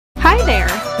Hi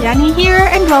there, Yani here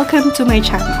and welcome to my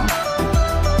channel.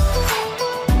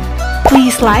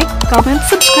 Please like, comment,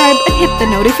 subscribe and hit the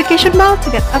notification bell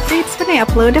to get updates when I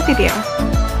upload a video.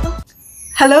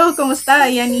 Hello, kumusta?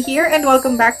 Yani here and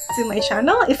welcome back to my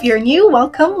channel. If you're new,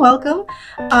 welcome.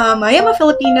 I am a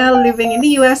Filipina living in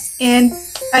the US and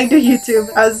I do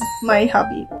YouTube as my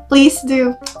hobby. Please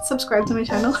do subscribe to my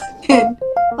channel and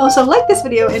also like this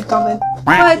video and comment.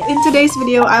 But in today's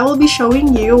video, I will be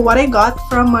showing you what I got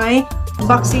from my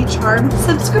Boxycharm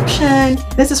subscription.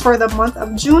 This is for the month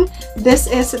of June. This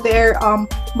is their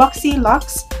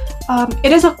Boxyluxe.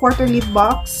 It is a quarterly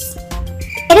box.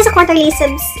 It is a quarterly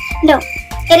No,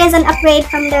 it is an upgrade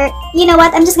from their... You know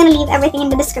what? I'm just gonna leave everything in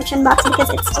the description box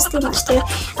because it's just too much to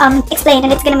explain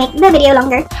and it's gonna make the video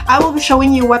longer. I will be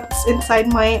showing you what's inside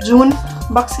my June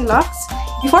Boxyluxe.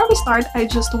 Before we start, I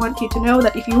just want you to know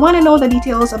that if you want to know the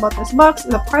details about this box,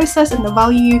 the prices and the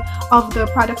value of the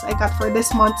products I got for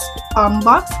this month's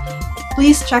box,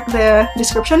 please check the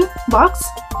description box.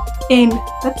 And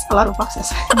that's a lot of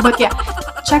boxes. But yeah,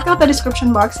 check out the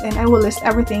description box and I will list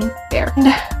everything there.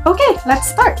 Okay, let's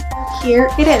start. Here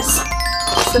it is.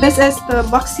 So this is the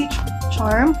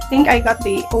Boxycharm. I think I got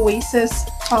the Oasis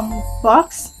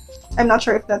box. I'm not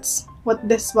sure if that's what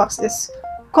this box is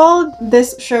called.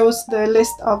 This shows the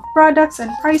list of products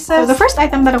and prices. So the first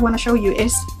item that I want to show you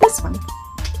is this one.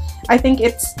 I think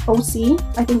it's Osea.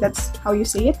 I think that's how you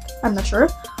say it. I'm not sure.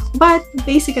 But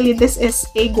basically this is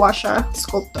a Gua Sha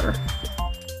Sculptor.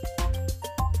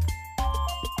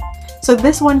 So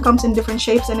this one comes in different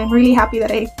shapes and I'm really happy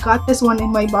that I got this one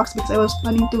in my box because I was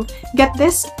planning to get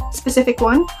this specific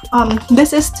one.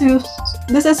 This is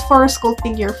for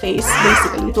sculpting your face.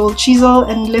 Basically it will chisel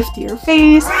and lift your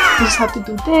face. You just have to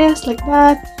do this like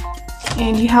that,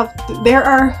 and you have to, there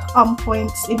are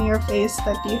points in your face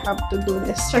that you have to do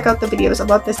this. Check out the videos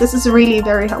about this. This is really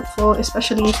very helpful,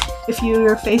 especially if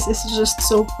your face is just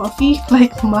so puffy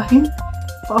like mine.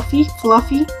 Puffy,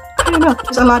 fluffy, I don't know.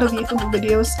 There's a lot of YouTube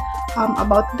videos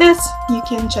about this. You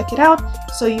can check it out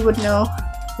so you would know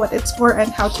what it's for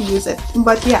and how to use it.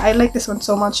 But yeah, I like this one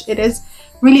so much. It is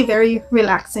really very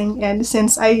relaxing, and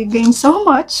since I gained so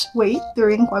much weight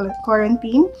during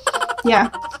quarantine, yeah,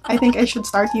 I think I should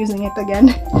start using it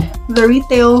again. The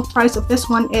retail price of this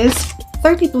one is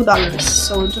 $32,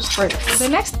 so just for this.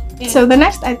 The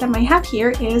next item I have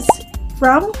here is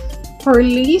from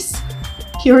Purlisse.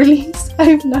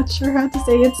 I'm not sure how to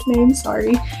say its name,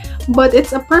 sorry. But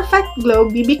it's a Perfect Glow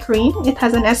BB Cream. It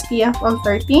has an SPF of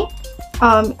 30.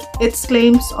 Its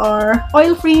claims are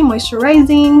oil-free,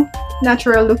 moisturizing,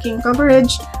 natural looking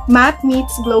coverage, matte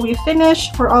meets glowy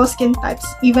finish for all skin types,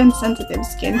 even sensitive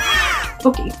skin.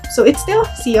 Okay, so it's still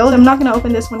sealed. I'm not gonna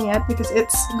open this one yet because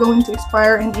it's going to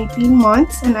expire in 18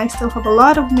 months and I still have a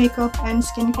lot of makeup and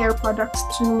skincare products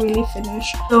to really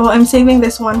finish. So I'm saving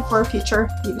this one for future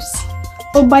use.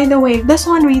 Oh, by the way, this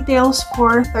one retails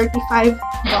for $35.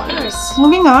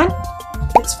 Moving on,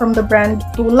 it's from the brand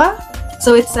Tula.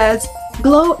 So it says,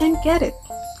 glow and get it.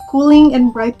 Cooling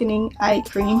and brightening eye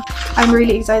cream. I'm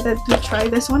really excited to try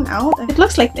this one out. It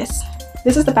looks like this.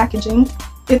 This is the packaging.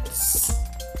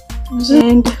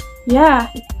 And yeah,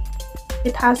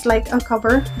 it has like a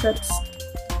cover that's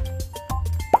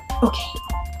okay.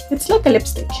 It's like a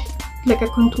lipstick, like a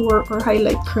contour or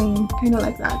highlight cream, kind of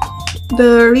like that.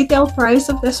 The retail price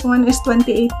of this one is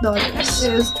 $28. This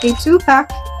is a 2-pack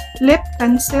lip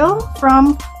pencil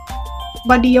from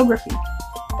Bodyography.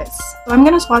 So I'm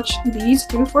gonna swatch these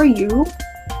two for you.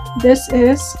 This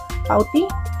is Pouty.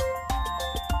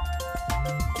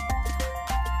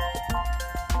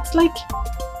 It's like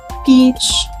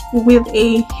peach with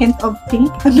a hint of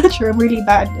pink. I'm not sure, I'm really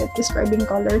bad at describing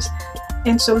colors.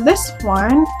 And so this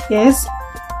one is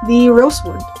the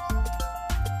Rosewood.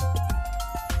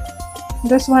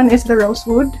 This one is the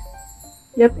Rosewood.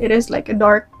 Yep, it is like a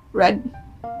dark red.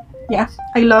 Yeah,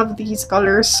 I love these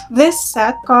colors. This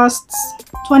set costs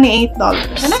 $28.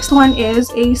 The next one is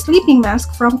a sleeping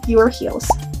mask from Pure Heals.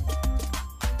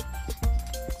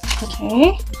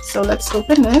 Okay, so let's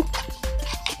open it.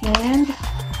 And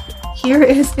here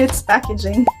is its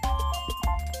packaging.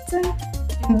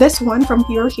 This one from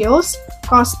Pure Heals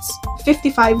costs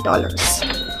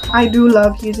 $55. I do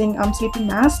love using sleeping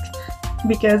masks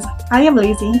because I am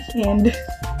lazy, and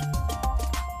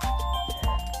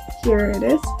here it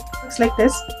is. Looks like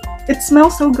this. It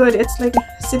smells so good. It's like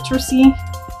citrusy.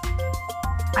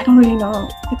 I don't really know.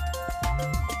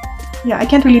 Yeah, I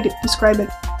can't really describe it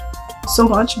so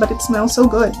much, but it smells so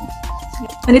good.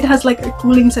 And it has like a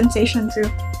cooling sensation too.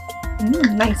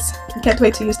 Nice. I can't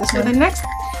wait to use this one.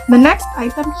 The next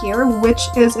item here, which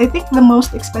is I think the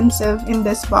most expensive in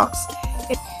this box,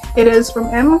 it is from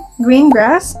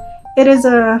Greengrass. It is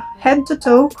a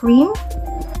head-to-toe cream,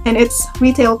 and its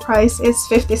retail price is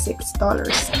 $56.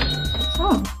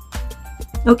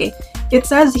 Okay, it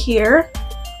says here,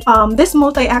 this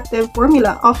multi-active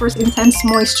formula offers intense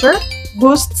moisture,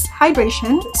 boosts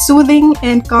hydration, soothing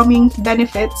and calming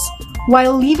benefits,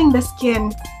 while leaving the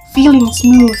skin feeling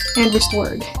smooth and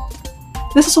restored.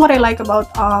 This is what I like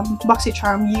about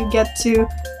Boxycharm. You get to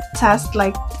test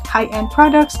like high-end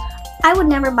products. I would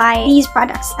never buy these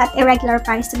products at a regular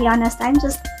price, to be honest. I'm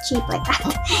just cheap like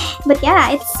that. But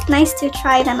yeah, it's nice to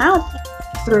try them out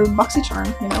through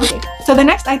Boxycharm, you know. Okay. So the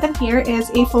next item here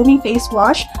is a foaming face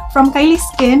wash from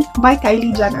KYLIESKIN by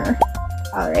Kylie Jenner.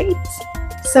 Alright.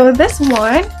 So this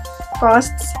one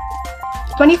costs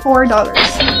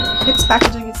 $24. Its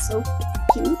packaging is so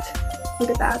cute. Look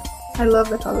at that. I love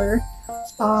the color.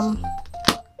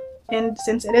 And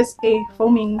since it is a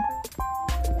foaming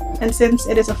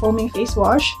face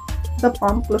wash, the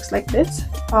pump looks like this.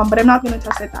 But I'm not gonna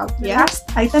test it out yet.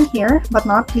 Last item here, but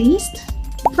not least,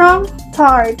 from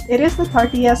Tarte. It is the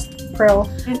Tartiest Pearl.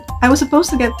 And I was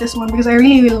supposed to get this one because I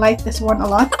really like this one a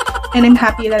lot. And I'm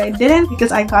happy that I didn't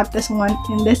because I got this one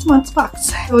in this month's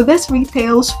box. So this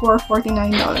retails for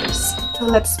 $49. So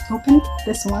let's open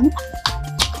this one.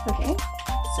 Okay.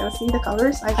 So see the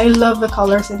colors. I love the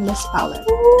colors in this palette.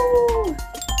 Ooh.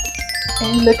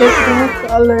 And look at the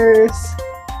colors.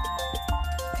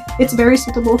 It's very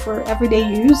suitable for everyday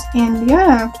use, and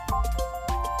yeah,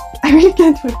 I really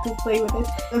can't wait to play with it.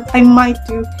 I might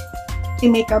do a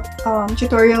makeup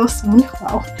tutorial soon.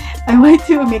 Wow, I might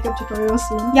do a makeup tutorial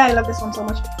soon. Yeah, I love this one so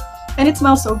much, and it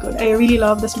smells so good. I really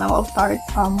love the smell of Tarte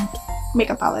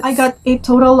makeup palette. I got a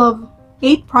total of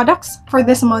 8 products for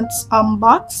this month's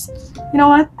box. You know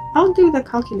what? I'll do the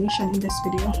calculation in this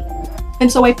video.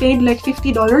 And so I paid like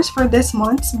 $50 for this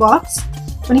month's box.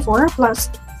 24 plus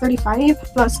 35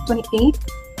 plus 28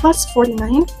 plus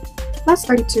 49 plus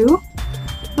 32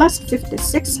 plus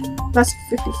 56 plus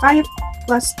 55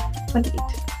 plus 28.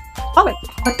 Okay,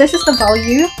 but this is the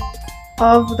value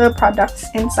of the products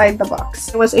inside the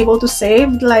box. I was able to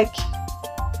save like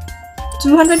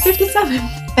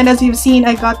 $257. And as you've seen,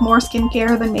 I got more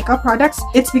skincare than makeup products.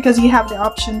 It's because you have the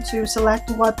option to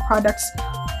select what products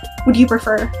would you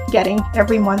prefer getting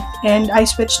every month, and I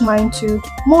switched mine to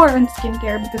more on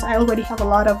skincare because I already have a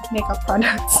lot of makeup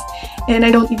products and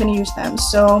I don't even use them.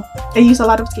 So I use a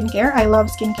lot of skincare. I love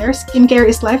skincare. Skincare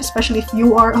is life, especially if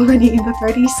you are already in the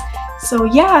 30s. So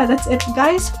yeah, that's it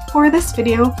guys for this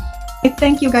video. I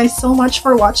thank you guys so much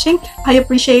for watching. I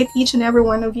appreciate each and every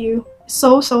one of you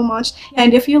so much,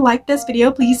 and if you like this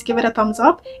video, please give it a thumbs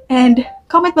up and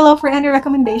comment below for any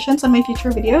recommendations on my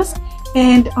future videos,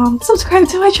 and subscribe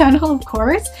to my channel, of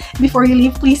course. Before you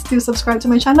leave, please do subscribe to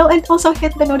my channel and also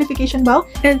hit the notification bell,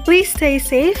 and please stay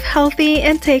safe, healthy,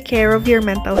 and take care of your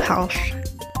mental health.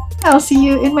 I'll see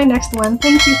you in my next one.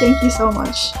 Thank you so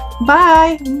much.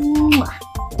 Bye. Mwah.